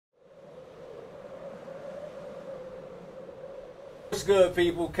What's good,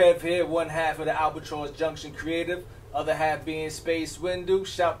 people? Kev here, one half of the Albatross Junction creative, other half being Space Windu.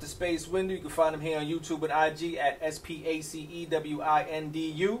 Shout to Space Windu. You can find him here on YouTube and IG at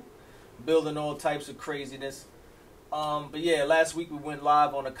SPACEWINDU. Building all types of craziness. But yeah, last week we went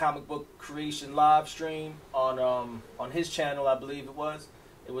live on a comic book creation live stream on his channel, I believe it was.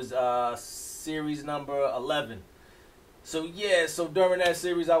 It was series number 11. So yeah, so during that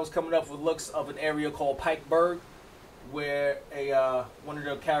series I was coming up with looks of an area called BERG, where one of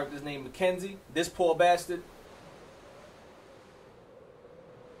the characters named Mackenzie, this poor bastard,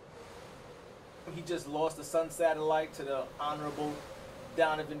 he just lost the sun satellite to the Honorable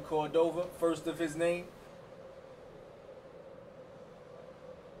Donovan Cordova, first of his name.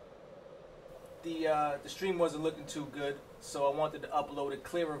 The stream wasn't looking too good, so I wanted to upload a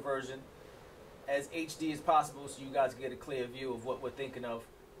clearer version as HD as possible so you guys can get a clear view of what we're thinking of.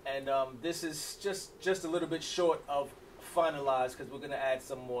 And this is just a little bit short of finalized because we're going to add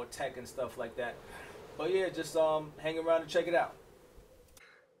some more tech and stuff like that. But yeah, just hang around and check it out.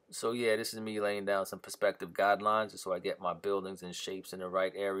 So yeah, this is me laying down some perspective guidelines just so I get my buildings and shapes in the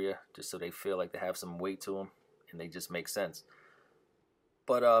right area, just so they feel like they have some weight to them and they just make sense.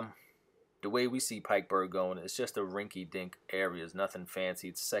 But the way we see BERG going, it's just a rinky-dink areas, nothing fancy,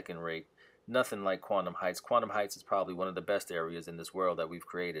 it's second rate. Nothing like Quantum Heights. Quantum Heights is probably one of the best areas in this world that we've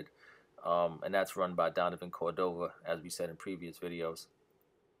created. And that's run by Donovan Cordova, as we said in previous videos.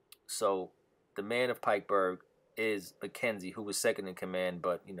 So the man of BERG is Mackenzie, who was second in command,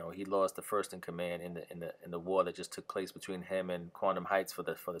 but you know he lost the first in command in the war that just took place between him and Quantum Heights for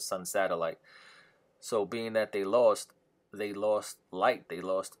the sun satellite. So being that they lost light, they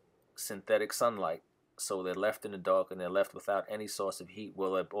lost synthetic sunlight. So they're left in the dark and they're left without any source of heat,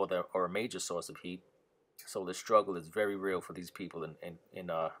 or a major source of heat. So the struggle is very real for these people in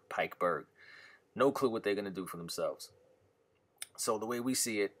BERG. No clue what they're going to do for themselves. So the way we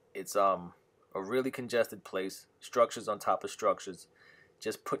see it, it's a really congested place, structures on top of structures,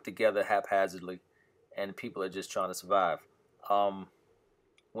 just put together haphazardly, and people are just trying to survive.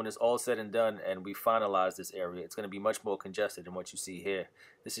 When it's all said and done and we finalize this area, it's going to be much more congested than what you see here.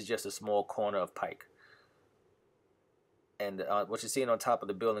 This is just a small corner of PIKE. And what you're seeing on top of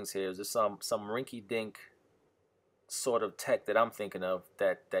the buildings here is just some rinky-dink sort of tech that I'm thinking of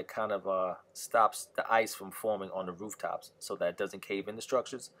that kind of stops the ice from forming on the rooftops so that it doesn't cave in the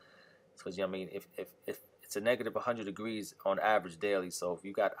structures. Because, you know what I mean, if it's a negative 100 degrees on average daily, so if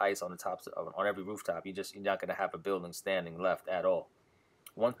you got ice on the tops on every rooftop, you're not going to have a building standing left at all.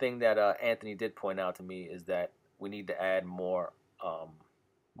 One thing that Anthony did point out to me is that we need to add more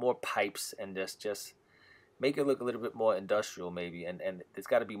pipes and just make it look a little bit more industrial, maybe, and there's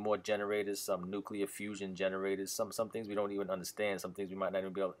got to be more generators, some nuclear fusion generators, some things we don't even understand, some things we might not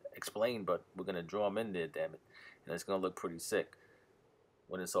even be able to explain, but we're gonna draw them in there, damn it, and it's gonna look pretty sick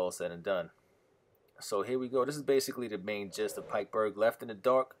when it's all said and done. So here we go. This is basically the main gist of BERG. Left in the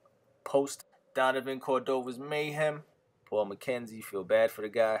dark, post Donovan Cordova's mayhem. Poor Mackenzie, feel bad for the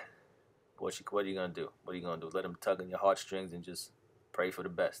guy. What are you gonna do? What are you gonna do? Let him tug on your heartstrings and just pray for the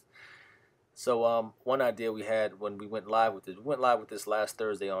best. So one idea we had when we went live with this, last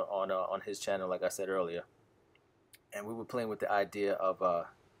Thursday on his channel, like I said earlier, and we were playing with the idea of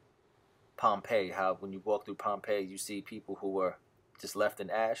Pompeii. How when you walk through Pompeii, you see people who were just left in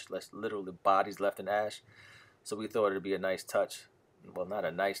ash, literally bodies left in ash. So we thought it'd be a nice touch. Well, not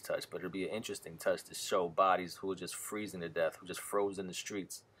a nice touch, but it'd be an interesting touch to show bodies who were just freezing to death, who just froze in the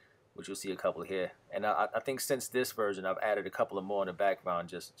streets, which you'll see a couple here. And I think since this version, I've added a couple of more in the background,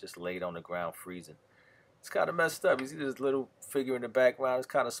 just laid on the ground freezing. It's kind of messed up. You see this little figure in the background. It's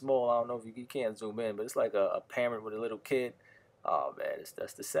kind of small. I don't know if you can't zoom in, but it's like a parent with a little kid. Oh, man,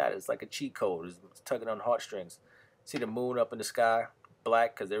 that's the saddest. It's like a cheat code. It's tugging on heartstrings. See the moon up in the sky?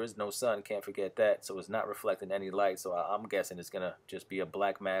 Black, because there is no sun. Can't forget that. So it's not reflecting any light. So I'm guessing it's going to just be a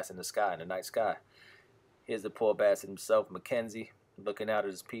black mass in the sky, in the night sky. Here's the poor bastard himself, Mackenzie, looking out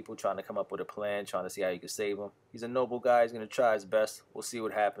at his people, trying to come up with a plan, trying to see how he can save them. He's a noble guy. He's going to try his best. We'll see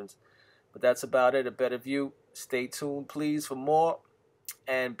what happens. But that's about it. A better view. Stay tuned, please, for more.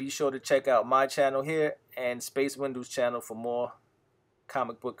 And be sure to check out my channel here and Space Windu's channel for more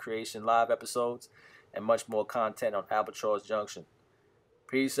comic book creation live episodes and much more content on Albatross Junction.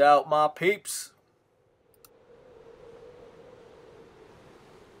 Peace out, my peeps.